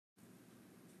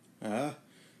Uh,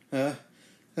 uh,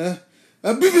 uh,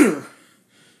 a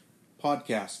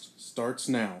podcast starts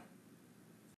now.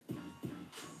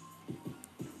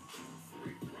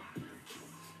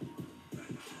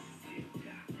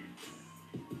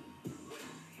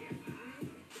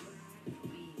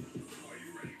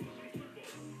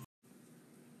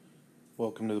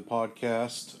 Welcome to the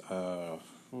podcast.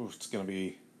 It's going to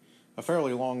be a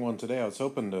fairly long one today. I was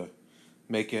hoping to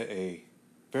make it a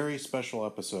very special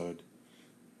episode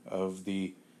of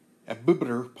the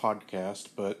Abubiter podcast,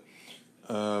 but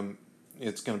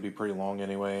it's going to be pretty long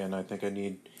anyway, and I think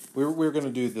we're going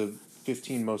to do the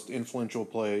 15 most influential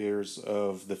players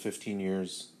of the 15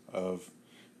 years of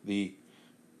the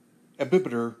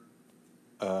Abubiter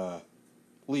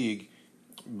league,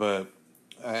 but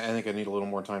I think I need a little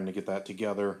more time to get that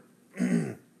together,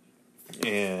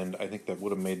 and I think that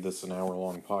would have made this an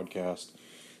hour-long podcast,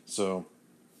 so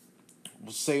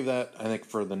we'll save that, I think,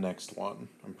 for the next one.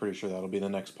 I'm pretty sure that'll be the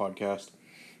next podcast.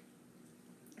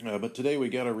 But today we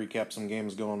got to recap some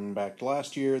games going back to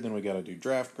last year, then we got to do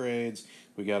draft grades,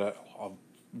 we got a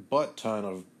butt ton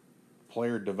of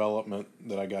player development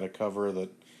that I got to cover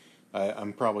that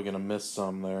I'm probably going to miss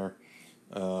some there,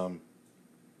 and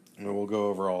we'll go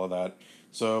over all of that.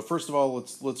 So first of all,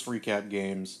 let's recap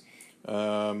games.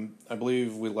 I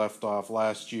believe we left off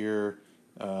last year.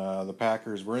 The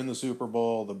Packers were in the Super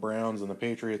Bowl. The Browns and the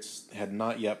Patriots had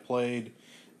not yet played,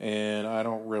 and I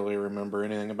don't really remember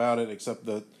anything about it except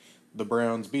that the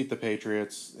Browns beat the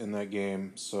Patriots in that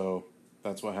game. So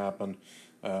that's what happened.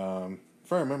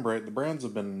 If I remember right, the Browns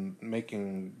have been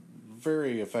making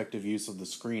very effective use of the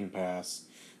screen pass,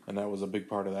 and that was a big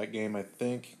part of that game, I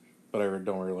think, but I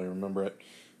don't really remember it.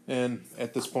 And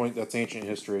at this point, that's ancient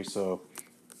history, so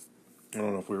I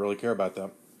don't know if we really care about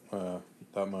that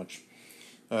much.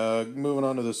 Moving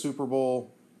on to the Super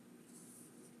Bowl,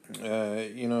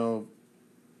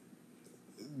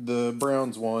 the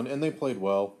Browns won, and they played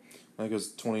well. I think it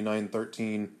was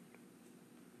 29-13.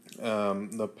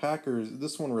 The Packers,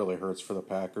 this one really hurts for the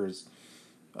Packers.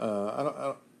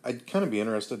 I'd kind of be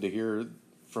interested to hear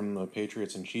from the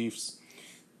Patriots and Chiefs,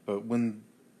 but when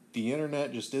the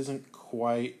internet just isn't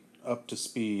quite up to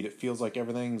speed, it feels like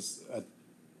everything's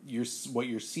what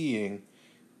you're seeing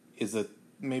is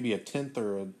maybe a tenth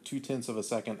or 2/10 of a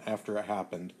second after it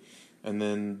happened, and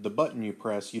then the button you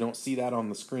press, you don't see that on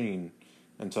the screen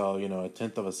until a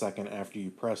tenth of a second after you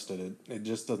pressed it. It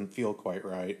just doesn't feel quite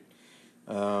right,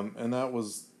 and that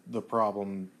was the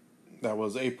problem. That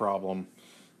was a problem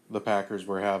the Packers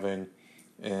were having,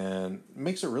 and it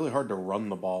makes it really hard to run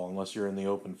the ball unless you're in the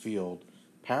open field.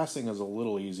 Passing is a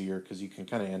little easier because you can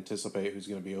kind of anticipate who's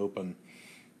going to be open.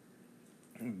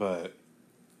 But,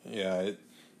 yeah,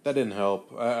 that didn't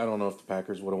help. I don't know if the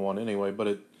Packers would have won anyway,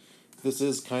 but this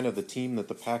is kind of the team that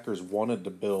the Packers wanted to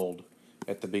build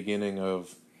at the beginning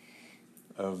of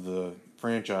the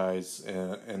franchise,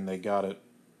 and they got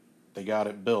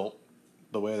it built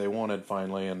the way they wanted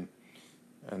finally, and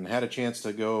had a chance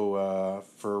to go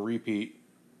for a repeat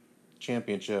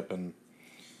championship, and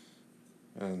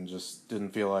just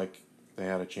didn't feel like they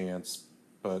had a chance.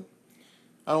 But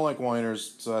I don't like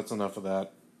whiners, so that's enough of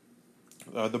that.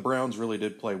 The Browns really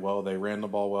did play well. They ran the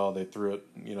ball well. They threw it,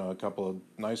 a couple of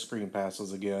nice screen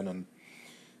passes again,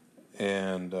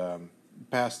 and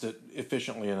passed it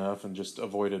efficiently enough and just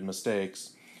avoided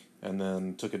mistakes, and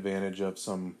then took advantage of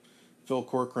some Phil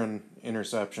Corcoran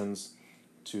interceptions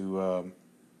to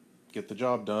get the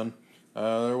job done.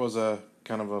 There was a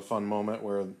kind of a fun moment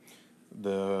where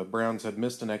the Browns had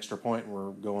missed an extra point and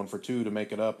were going for two to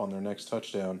make it up on their next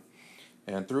touchdown,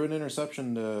 and threw an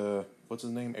interception to, what's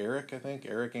his name, Eric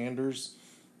Anders,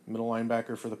 middle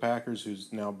linebacker for the Packers,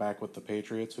 who's now back with the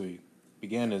Patriots, who he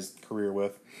began his career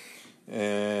with,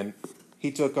 and he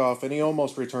took off, and he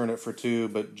almost returned it for two,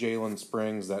 but Jalen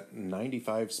Springs, that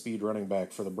 95 speed running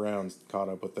back for the Browns, caught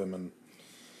up with him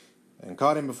and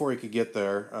caught him before he could get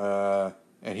there,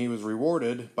 and he was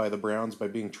rewarded by the Browns by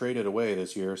being traded away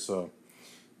this year, so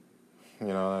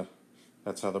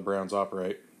that's how the Browns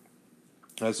operate.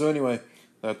 So anyway,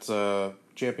 that's a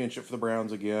championship for the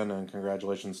Browns again, and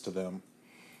congratulations to them.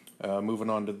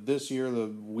 Moving on to this year, the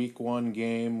Week 1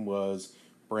 game was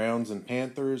Browns and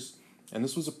Panthers, and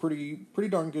this was a pretty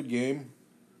darn good game.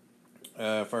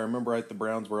 If I remember right, the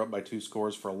Browns were up by 2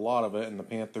 scores for a lot of it, and the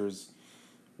Panthers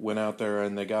went out there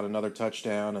and they got another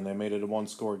touchdown, and they made it a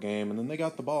 1-score game, and then they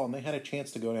got the ball, and they had a chance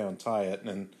to go down and tie it,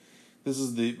 and this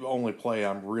is the only play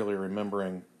I'm really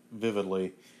remembering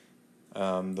vividly.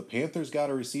 The Panthers got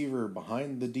a receiver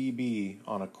behind the DB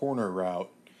on a corner route,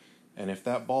 and if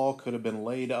that ball could have been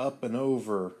laid up and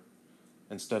over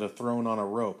instead of thrown on a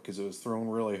rope, because it was thrown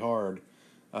really hard,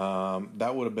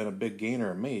 that would have been a big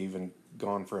gainer and may even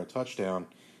gone for a touchdown.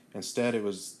 Instead, it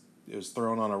was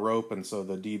thrown on a rope, and so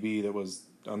the DB that was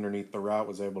underneath the route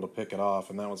was able to pick it off,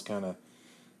 and that was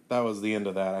the end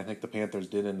of that. I think the Panthers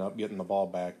did end up getting the ball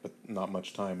back, but not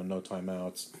much time and no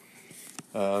timeouts.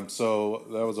 So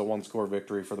that was a one-score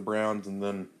victory for the Browns, and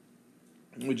then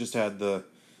we just had the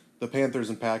Panthers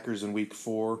and Packers in Week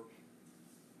 4.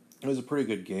 It was a pretty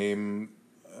good game.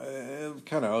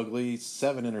 Kind of ugly.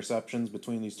 7 interceptions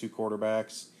between these two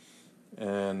quarterbacks,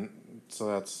 and so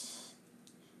that's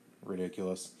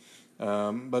ridiculous.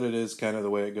 But it is kind of the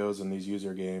way it goes in these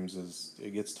user games. Is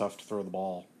it gets tough to throw the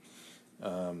ball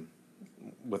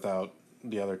without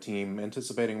the other team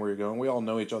anticipating where you're going. We all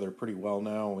know each other pretty well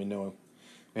now. We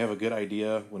have a good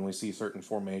idea when we see certain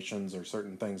formations or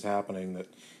certain things happening that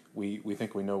we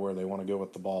think we know where they want to go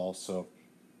with the ball. So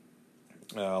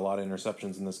a lot of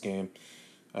interceptions in this game.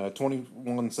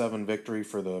 21-7 victory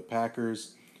for the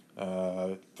Packers.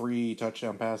 3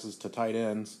 touchdown passes to tight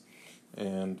ends.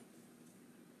 And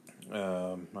I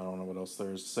don't know what else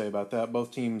there's to say about that.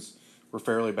 Both teams were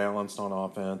fairly balanced on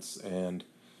offense, and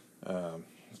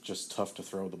it's just tough to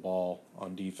throw the ball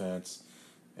on defense.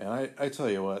 And I tell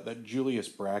you what, that Julius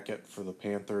Brackett for the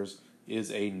Panthers is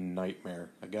a nightmare.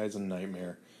 That guy's a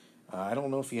nightmare. I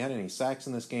don't know if he had any sacks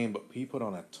in this game, but he put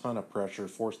on a ton of pressure,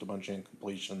 forced a bunch of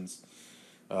incompletions.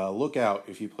 Look out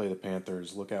if you play the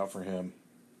Panthers. Look out for him.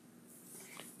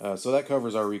 So that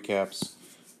covers our recaps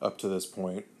up to this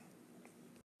point.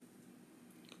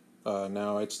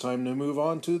 Now it's time to move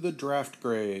on to the draft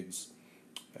grades.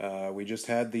 We just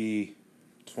had the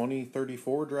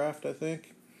 2034 draft, I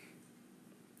think.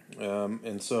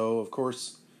 And so, of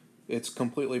course, it's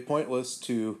completely pointless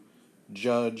to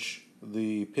judge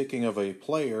the picking of a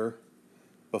player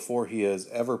before he has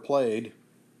ever played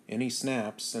any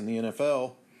snaps in the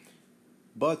NFL.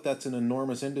 But that's an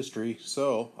enormous industry,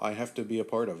 so I have to be a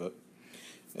part of it.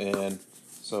 And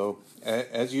so,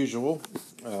 as usual,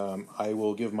 I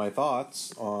will give my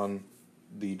thoughts on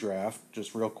the draft,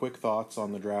 just real quick thoughts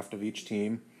on the draft of each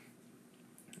team.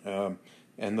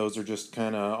 And those are just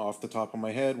kind of off the top of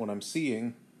my head when I'm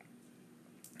seeing.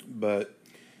 But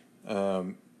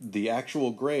the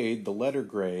actual grade, the letter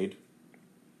grade,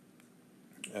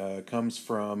 comes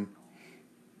from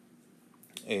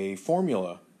a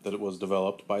formula that it was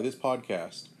developed by this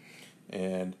podcast.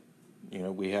 And,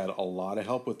 we had a lot of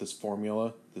help with this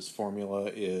formula. This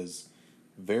formula is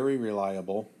very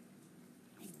reliable.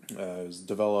 It was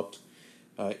developed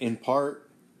in part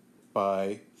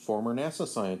by former NASA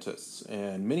scientists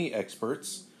and many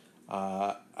experts.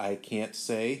 I can't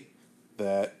say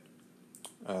that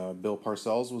Bill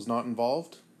Parcells was not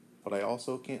involved, but I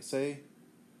also can't say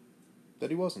that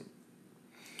he wasn't.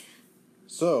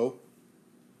 So,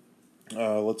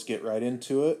 let's get right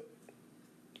into it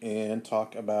and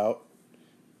talk about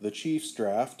the Chiefs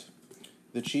draft.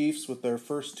 The Chiefs, with their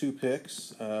first 2 picks,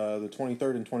 the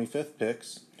 23rd and 25th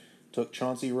picks, took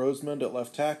Chauncey Rosemond at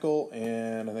left tackle,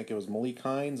 and I think it was Malik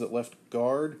Hines at left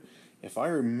guard. If I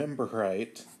remember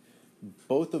right,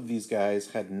 both of these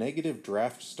guys had negative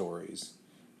draft stories.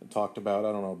 It talked about,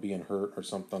 I don't know, being hurt or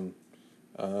something.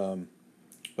 But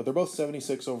they're both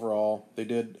 76 overall. They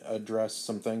did address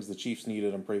some things the Chiefs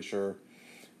needed, I'm pretty sure.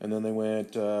 And then they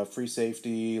went free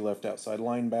safety, left outside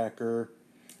linebacker,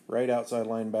 right outside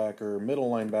linebacker,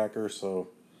 middle linebacker, so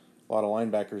a lot of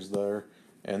linebackers there.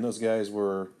 And those guys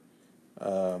were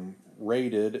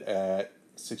rated at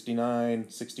 69,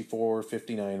 64,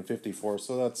 59, 54.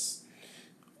 So that's,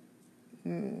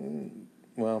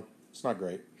 well, it's not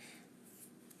great.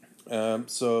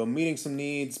 So meeting some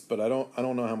needs, but I don't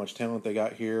know how much talent they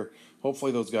got here.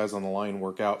 Hopefully those guys on the line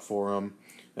work out for them.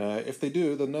 If they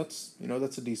do, then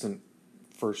that's a decent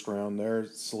first round there,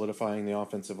 solidifying the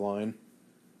offensive line.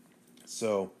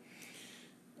 So,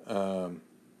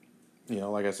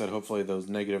 like I said, hopefully those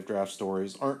negative draft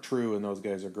stories aren't true and those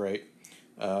guys are great.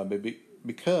 But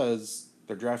because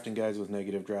they're drafting guys with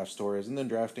negative draft stories and then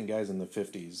drafting guys in the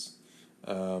 50s,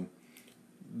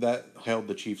 that held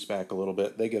the Chiefs back a little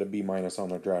bit. They get a B- on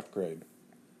their draft grade.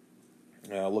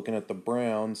 Looking at the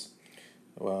Browns,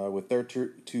 with their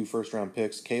 2 first-round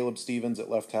picks, Caleb Stevens at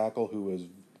left tackle, who was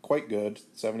quite good,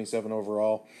 77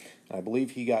 overall. I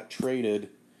believe he got traded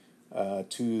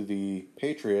to the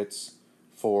Patriots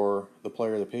for the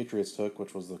player the Patriots took,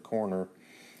 which was the corner.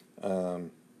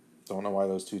 Don't know why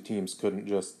those 2 teams couldn't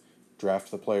just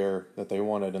draft the player that they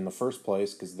wanted in the first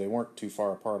place, because they weren't too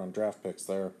far apart on draft picks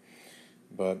there.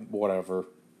 But whatever.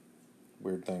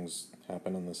 Weird things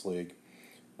happen in this league.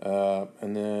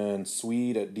 And then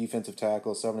Swede at defensive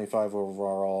tackle, 75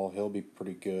 overall. He'll be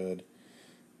pretty good.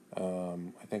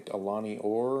 I think Alani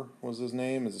Orr was his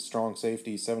name, is a strong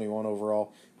safety, 71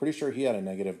 overall. Pretty sure he had a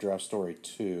negative draft story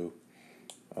too,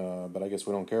 but I guess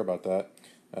we don't care about that.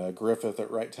 Griffith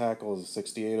at right tackle is a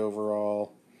 68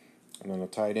 overall. And then a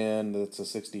tight end that's a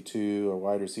 62, a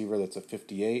wide receiver that's a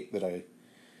 58 that I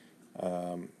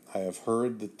have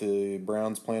heard that the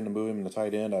Browns plan to move him to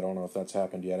tight end. I don't know if that's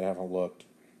happened yet. I haven't looked.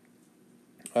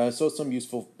 So some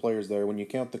useful players there. When you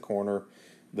count the corner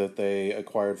that they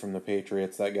acquired from the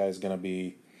Patriots, that guy's going to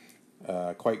be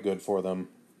quite good for them.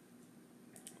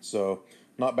 So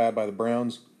not bad by the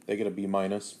Browns. They get a B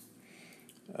minus.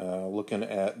 Looking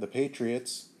at the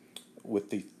Patriots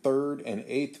with the 3rd and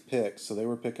 8th picks, so they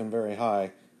were picking very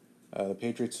high. The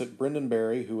Patriots took Brendan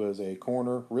Barry, who is a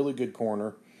corner, really good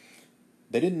corner.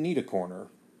 They didn't need a corner,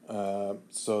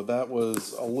 so that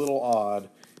was a little odd,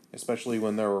 especially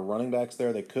when there were running backs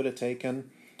there they could have taken.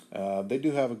 They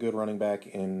do have a good running back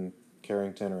in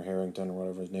Carrington or Harrington or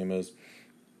whatever his name is,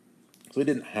 so they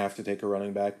didn't have to take a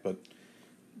running back, but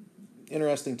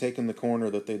interesting taking the corner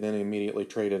that they then immediately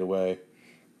traded away.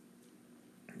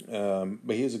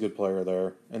 But he's a good player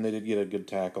there, and they did get a good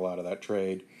tackle out of that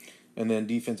trade. And then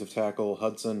defensive tackle,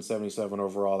 Hudson, 77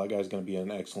 overall. That guy's going to be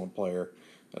an excellent player.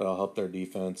 That'll help their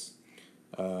defense.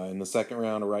 In the second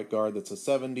round, a right guard that's a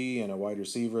 70, and a wide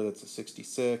receiver that's a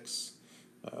 66.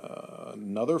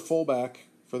 Another fullback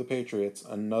for the Patriots.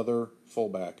 Another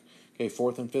fullback. Okay,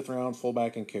 4th and 5th round,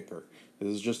 fullback and kicker. This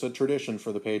is just a tradition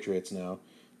for the Patriots now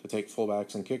to take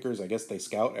fullbacks and kickers. I guess they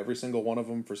scout every single one of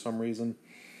them for some reason.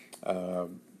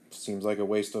 Seems like a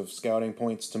waste of scouting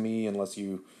points to me unless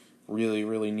you really,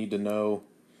 really need to know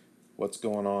what's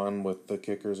going on with the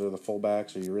kickers or the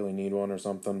fullbacks, or you really need one or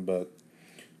something, but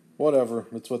whatever.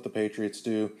 It's what the Patriots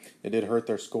do. It did hurt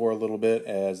their score a little bit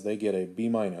as they get a B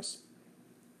minus.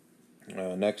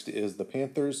 Next is the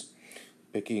Panthers,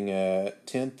 picking at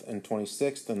 10th and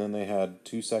 26th, and then they had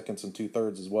 2 seconds and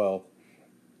 2/3 as well.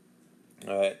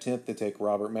 At 10th, they take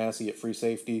Robert Massey at free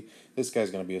safety. This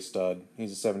guy's going to be a stud.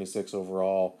 He's a 76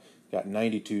 overall, got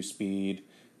 92 speed.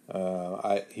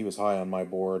 He was high on my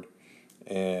board,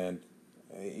 and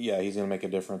yeah, he's going to make a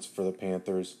difference for the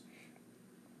Panthers.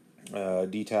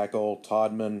 D tackle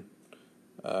Todman,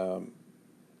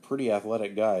 pretty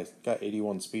athletic guy, got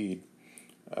 81 speed.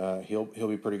 He'll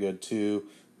be pretty good too.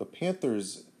 The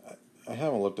Panthers, I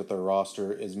haven't looked at their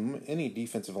roster. Is any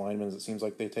defensive linemen it seems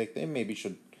like they take, they maybe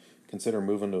should consider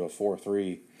moving to a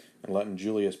 4-3 and letting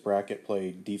Julius Brackett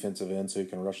play defensive end so he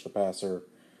can rush the passer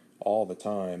all the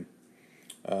time.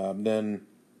 Then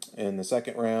in the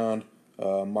second round,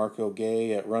 Marco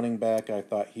Gay at running back, I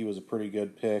thought he was a pretty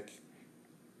good pick.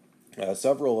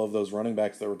 Several of those running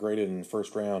backs that were graded in the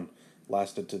first round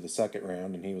lasted to the second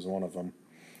round, and he was one of them.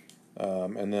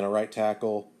 And then a right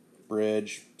tackle,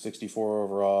 Bridge, 64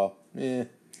 overall.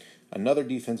 Another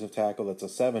defensive tackle that's a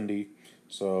 70,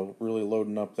 so really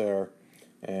loading up there,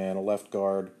 and a left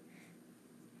guard.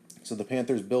 So the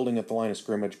Panthers building at the line of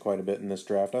scrimmage quite a bit in this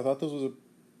draft. I thought this was a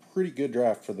pretty good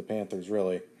draft for the Panthers,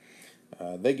 really.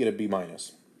 They get a B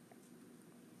minus.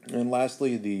 And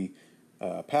lastly, the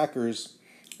Packers,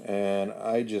 and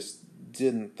I just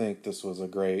didn't think this was a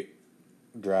great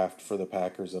draft for the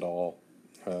Packers at all.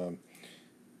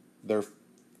 Their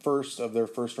first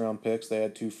round picks, they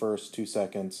had 2 firsts, 2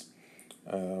 seconds.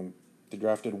 They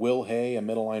drafted Will Hay, a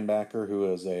middle linebacker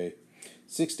who is a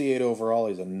 68 overall.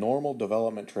 He's a normal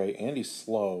development trait, and he's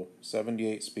slow,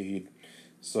 78 speed.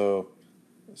 So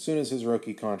as soon as his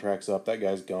rookie contract's up, that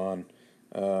guy's gone.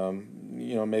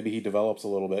 Maybe he develops a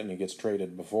little bit and he gets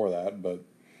traded before that, but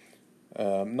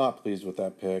not pleased with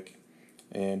that pick.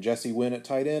 And Jesse Wynn at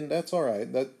tight end, that's all right.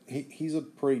 He's a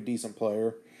pretty decent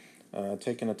player.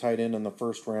 Taking a tight end in the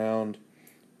first round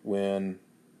when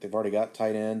they've already got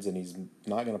tight ends and he's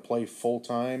not going to play full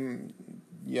time,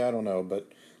 yeah, I don't know.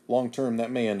 But long term, that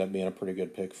may end up being a pretty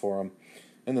good pick for him.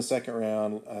 In the second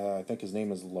round, I think his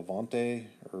name is Levante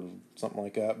or something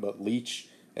like that, but Leach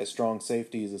at strong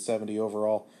safety is a 70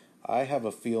 overall. I have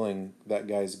a feeling that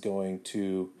guy's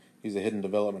he's a hidden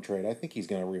development trait. I think he's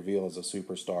going to reveal as a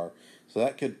superstar. So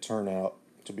that could turn out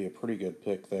to be a pretty good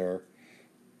pick there.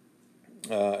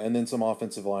 And then some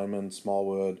offensive linemen,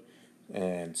 Smallwood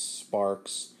and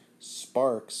Sparks.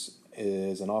 Sparks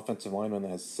is an offensive lineman that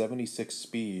has 76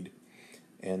 speed,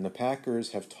 and the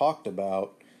Packers have talked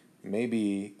about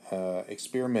maybe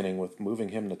experimenting with moving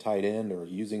him to tight end or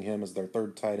using him as their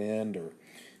third tight end or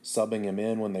subbing him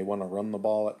in when they want to run the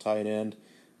ball at tight end.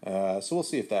 So we'll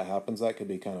see if that happens. That could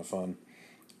be kind of fun.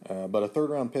 But a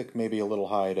third-round pick may be a little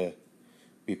high to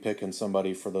be picking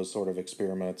somebody for those sort of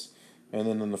experiments. And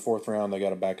then in the fourth round, they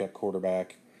got a backup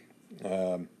quarterback.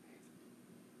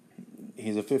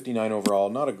 He's a 59 overall.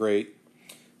 Not a great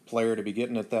player to be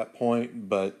getting at that point,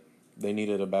 but they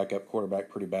needed a backup quarterback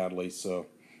pretty badly, so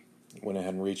went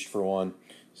ahead and reached for one.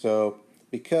 So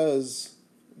because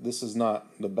this is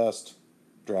not the best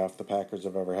draft the Packers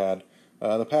have ever had,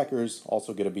 the Packers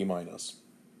also get a B-.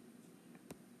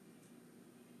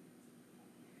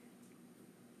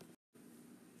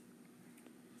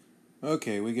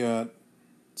 Okay, we got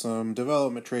some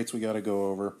development traits we got to go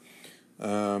over.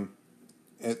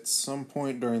 At some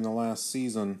point during the last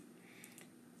season,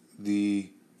 the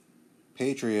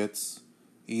Patriots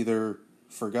either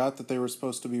forgot that they were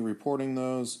supposed to be reporting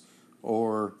those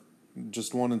or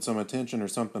just wanted some attention or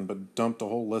something, but dumped a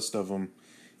whole list of them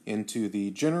into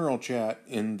the general chat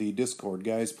in the Discord.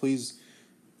 Guys, please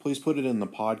put it in the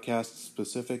podcast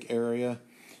specific area,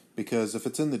 because if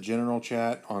it's in the general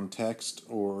chat on text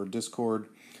or Discord,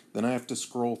 then I have to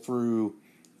scroll through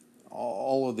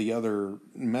all of the other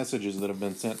messages that have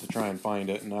been sent to try and find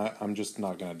it, and I'm just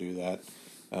not going to do that.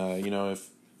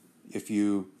 If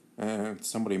you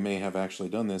somebody may have actually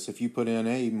done this. If you put in,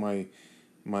 hey,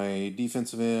 my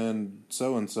defensive end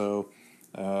so and so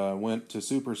went to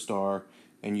Superstar,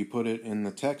 and you put it in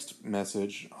the text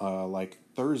message like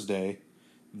Thursday,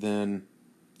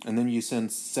 and then you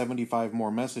send 75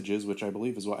 more messages, which I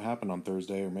believe is what happened on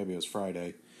Thursday, or maybe it was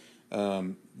Friday.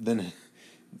 Then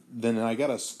I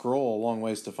gotta scroll a long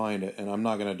ways to find it, and I'm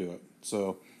not gonna do it.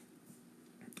 So,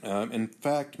 in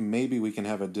fact, maybe we can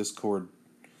have a Discord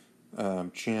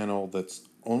channel that's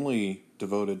only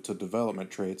devoted to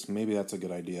development traits. Maybe that's a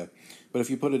good idea. But if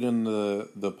you put it in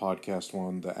the podcast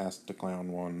one, the Ask the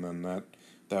Clown one, then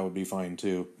that would be fine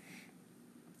too.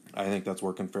 I think that's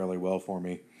working fairly well for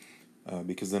me,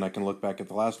 because then I can look back at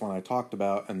the last one I talked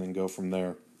about and then go from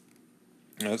there.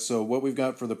 So what we've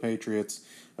got for the Patriots,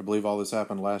 I believe all this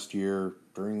happened last year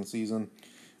during the season.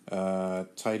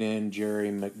 Tight end Jerry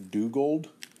McDougal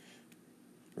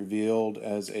revealed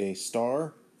as a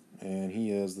star, and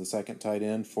he is the second tight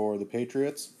end for the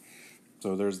Patriots.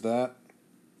 So there's that.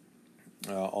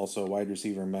 Also, wide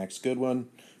receiver Max Goodwin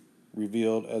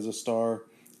revealed as a star.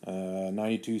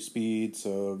 92 speed,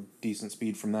 so decent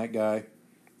speed from that guy.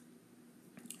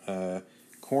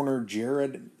 Corner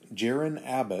Jaron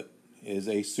Abbott is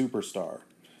a superstar,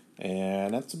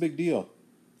 and that's a big deal.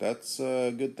 That's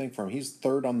a good thing for him. He's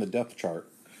third on the depth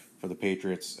chart for the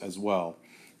Patriots as well,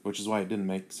 which is why it didn't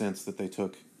make sense that they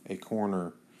took a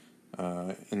corner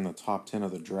in the top 10 of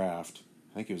the draft.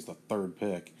 I think he was the third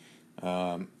pick.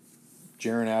 Jaron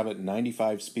Abbott,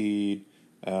 95 speed.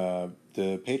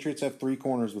 The Patriots have three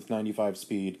corners with 95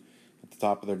 speed at the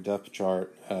top of their depth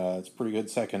chart. It's a pretty good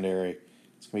secondary.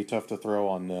 It's going to be tough to throw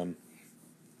on them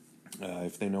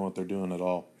if they know what they're doing at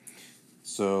all.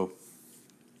 So,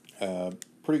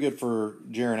 pretty good for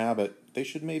Jaron Abbott. They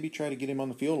should maybe try to get him on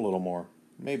the field a little more.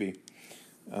 Maybe.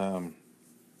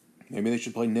 Maybe they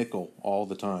should play nickel all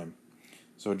the time.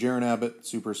 So, Jaron Abbott,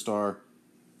 superstar.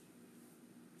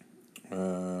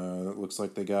 It looks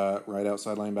like they got right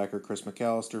outside linebacker Chris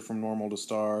McAllister from normal to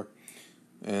star.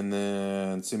 And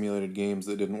then simulated games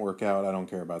that didn't work out. I don't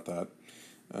care about that.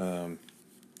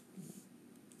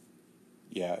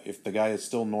 Yeah, if the guy is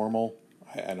still normal,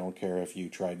 I don't care if you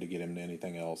tried to get him to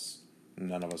anything else.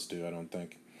 None of us do, I don't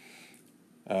think.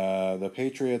 The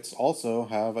Patriots also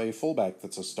have a fullback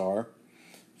that's a star,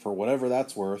 for whatever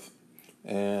that's worth.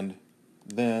 And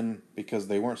then, because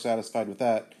they weren't satisfied with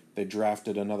that, they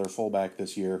drafted another fullback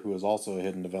this year who is also a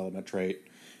hidden development trait.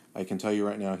 I can tell you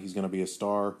right now he's going to be a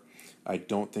star. I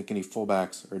don't think any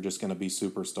fullbacks are just going to be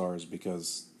superstars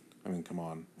because, I mean, come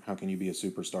on. How can you be a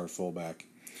superstar fullback?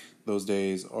 Those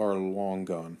days are long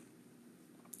gone.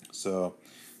 So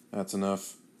that's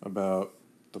enough about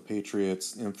the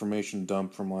Patriots information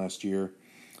dump from last year.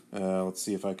 Let's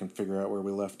see if I can figure out where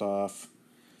we left off.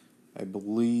 I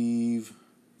believe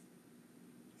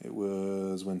it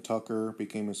was when Tucker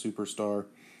became a superstar.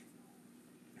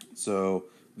 So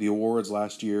the awards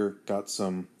last year got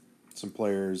some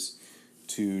players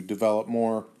to develop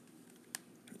more.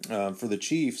 For the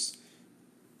Chiefs,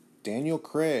 Daniel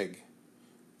Craig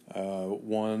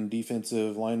won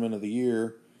Defensive Lineman of the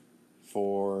Year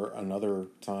for another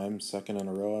time, second in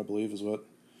a row, I believe is what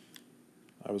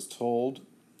I was told.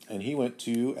 And he went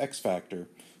to X Factor.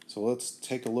 So let's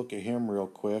take a look at him real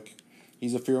quick.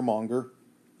 He's a fearmonger.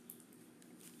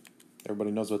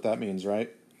 Everybody knows what that means, right?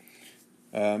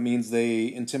 Means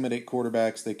they intimidate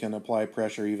quarterbacks. They can apply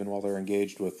pressure even while they're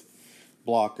engaged with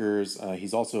blockers.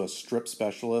 He's also a strip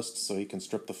specialist, so he can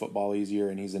strip the football easier,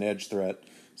 and he's an edge threat.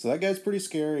 So that guy's pretty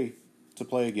scary to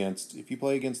play against. If you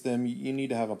play against them, you need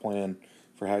to have a plan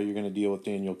for how you're going to deal with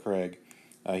Daniel Craig.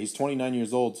 He's 29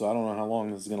 years old, so I don't know how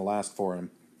long this is going to last for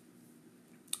him.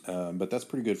 But that's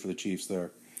pretty good for the Chiefs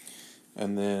there.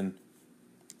 And then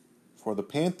for the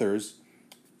Panthers,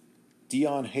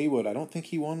 Dion Haywood, I don't think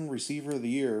he won Receiver of the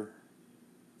Year.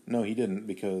 No, he didn't,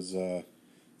 because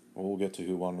we'll get to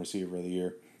who won Receiver of the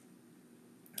Year.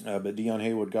 But Dion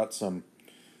Haywood got some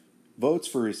votes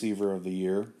for Receiver of the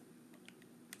Year,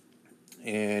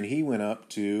 and he went up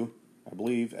to, I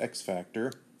believe, X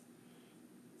Factor.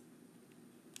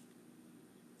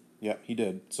 Yep, he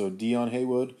did. So Dion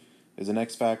Haywood is an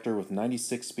X Factor with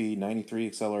 96 speed, 93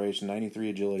 acceleration, 93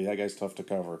 agility. That guy's tough to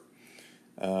cover.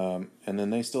 And then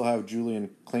they still have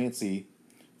Julian Clancy,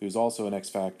 who's also an X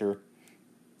Factor.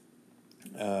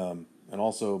 And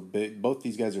also, both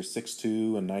these guys are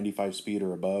 6'2" and 95 speed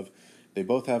or above. They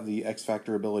both have the X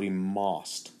Factor ability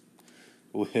Mossed,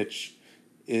 which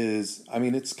is, I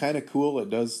mean, it's kind of cool. It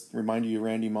does remind you of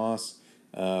Randy Moss.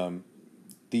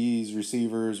 These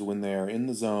receivers, when they're in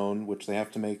the zone, which they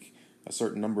have to make a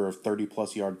certain number of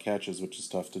 30-plus yard catches, which is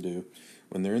tough to do.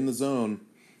 When they're in the zone,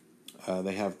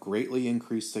 they have greatly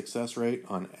increased success rate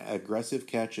on aggressive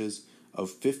catches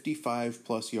of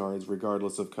 55-plus yards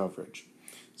regardless of coverage.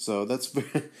 So that's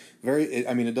very,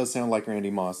 I mean, it does sound like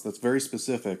Randy Moss. That's very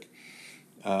specific.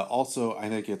 Also, I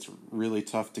think it's really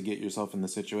tough to get yourself in the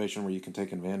situation where you can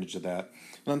take advantage of that.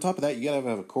 And on top of that, you got to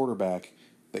have a quarterback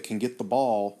that can get the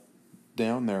ball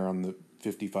down there on the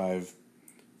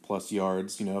 55-plus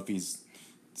yards. You know, if he's,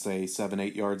 say,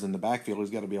 7-8 yards in the backfield, he's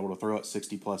got to be able to throw it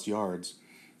 60-plus yards.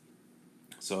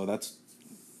 So that's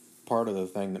part of the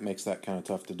thing that makes that kind of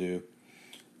tough to do.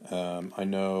 I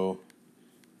know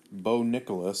Bo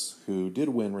Nicholas, who did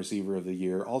win Receiver of the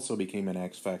Year, also became an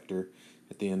X Factor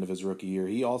at the end of his rookie year.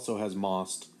 He also has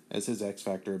Mossed as his X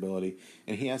Factor ability,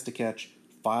 and he has to catch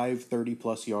 5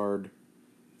 30-plus yard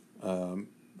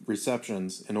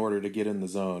receptions in order to get in the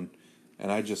zone.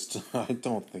 And I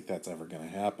don't think that's ever going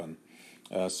to happen.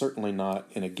 Certainly not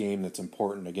in a game that's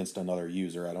important against another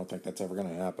user. I don't think that's ever going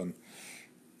to happen.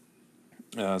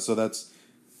 So that's,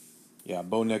 yeah,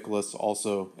 Bo Nicholas,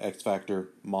 also X Factor,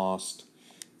 Mossed.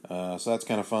 So that's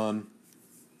kind of fun.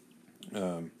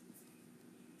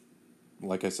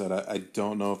 Like I said, I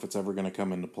don't know if it's ever going to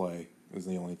come into play, is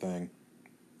the only thing.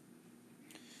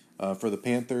 For the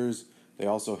Panthers, they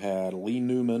also had Lee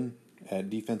Newman at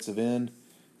defensive end,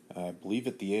 I believe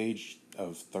at the age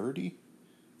of 30.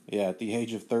 Yeah, at the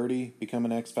age of 30, become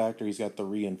an X Factor. He's got the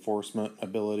reinforcement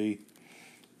ability,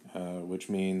 which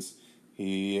means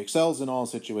he excels in all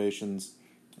situations.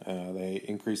 They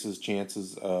increase his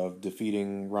chances of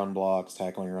defeating run blocks,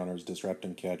 tackling runners,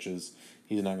 disrupting catches.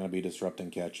 He's not going to be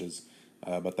disrupting catches,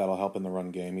 but that'll help in the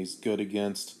run game. He's good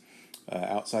against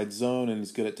outside zone, and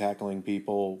he's good at tackling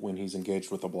people when he's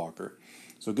engaged with a blocker.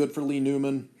 So good for Lee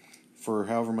Newman for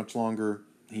however much longer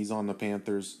he's on the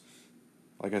Panthers.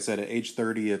 Like I said, at age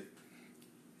 30,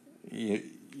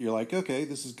 you're like, okay,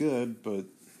 this is good, but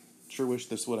sure wish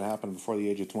this would have happened before the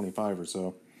age of 25 or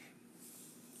so.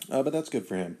 But that's good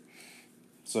for him.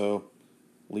 So,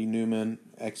 Lee Newman,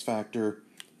 X Factor.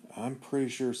 I'm pretty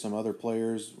sure some other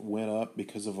players went up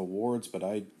because of awards, but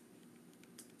I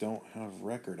don't have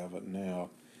record of it now.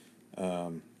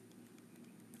 I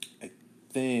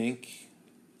think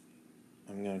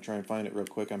I'm going to try and find it real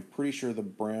quick. I'm pretty sure the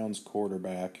Browns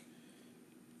quarterback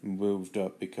moved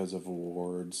up because of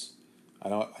awards.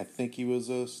 I think he was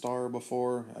a star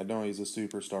before. I know he's a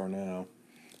superstar now.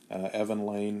 Evan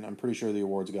Lane, I'm pretty sure the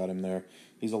awards got him there.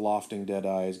 He's a lofting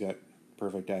deadeye. He's got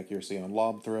perfect accuracy on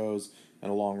lob throws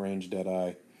and a long-range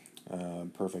deadeye.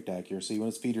 Perfect accuracy when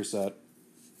his feet are set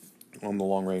on the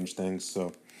long-range things,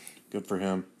 so good for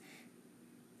him.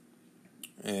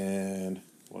 And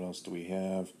what else do we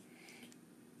have?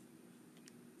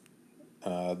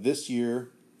 This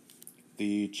year,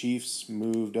 the Chiefs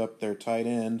moved up their tight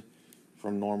end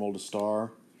from normal to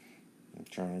star. I'm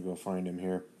trying to go find him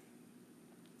here.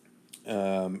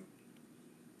 And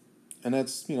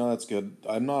that's good.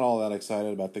 I'm not all that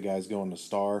excited about the guys going to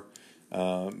star,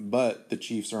 but the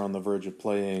Chiefs are on the verge of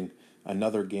playing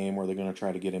another game where they're going to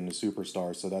try to get him to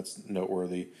superstar, so that's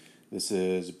noteworthy. This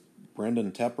is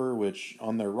Brendan Tepper, which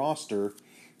on their roster,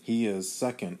 he is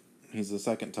second. He's the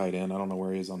second tight end. I don't know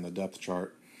where he is on the depth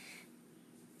chart.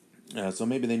 So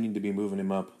maybe they need to be moving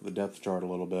him up the depth chart a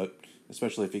little bit,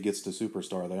 especially if he gets to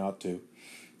superstar. They ought to.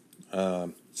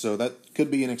 So that could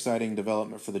be an exciting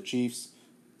development for the Chiefs.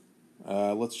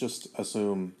 Let's just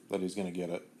assume that he's going to get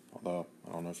it, although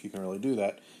I don't know if you can really do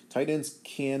that. Tight ends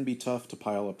can be tough to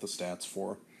pile up the stats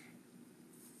for.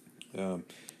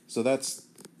 So that's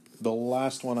the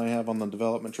last one I have on the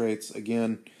development traits.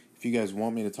 Again, if you guys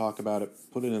want me to talk about it,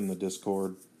 put it in the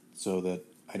Discord so that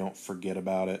I don't forget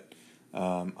about it.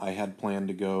 I had planned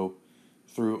to go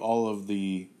through all of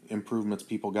the improvements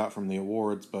people got from the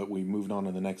awards, but we moved on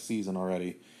to the next season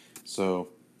already. So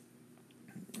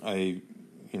I'm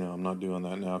not doing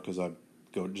that now because I'm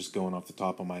just going off the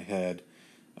top of my head.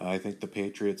 I think the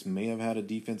Patriots may have had a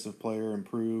defensive player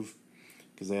improve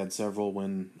because they had several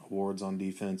win awards on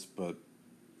defense, but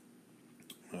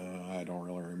I don't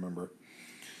really remember.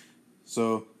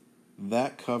 So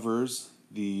that covers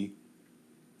the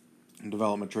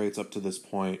development traits up to this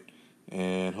point,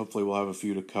 and hopefully we'll have a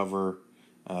few to cover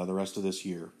the rest of this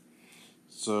year.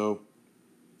 So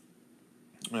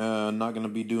not going to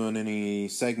be doing any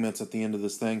segments at the end of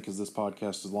this thing because this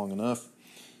podcast is long enough.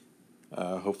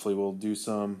 Hopefully we'll do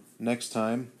some next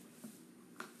time.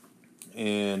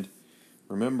 And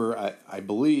remember, I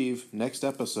believe next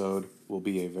episode will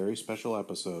be a very special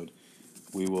episode.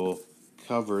 We will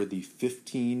cover the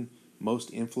 15 most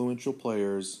influential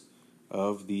players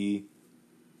of the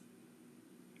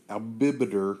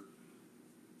Albibiter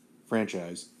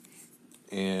franchise.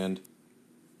 And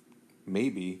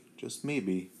maybe, just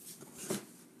maybe,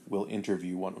 we'll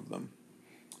interview one of them.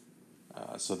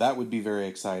 So that would be very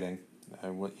exciting. I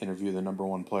will interview the number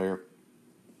one player.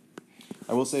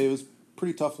 I will say it was a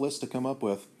pretty tough list to come up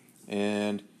with,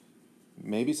 and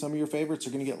maybe some of your favorites are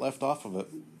going to get left off of it,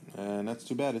 and that's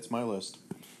too bad. It's my list.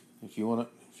 If you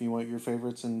want your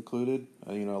favorites included,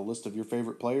 a list of your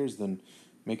favorite players, then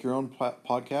make your own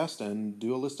podcast and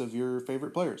do a list of your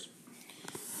favorite players.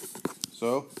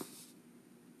 So,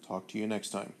 talk to you next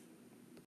time.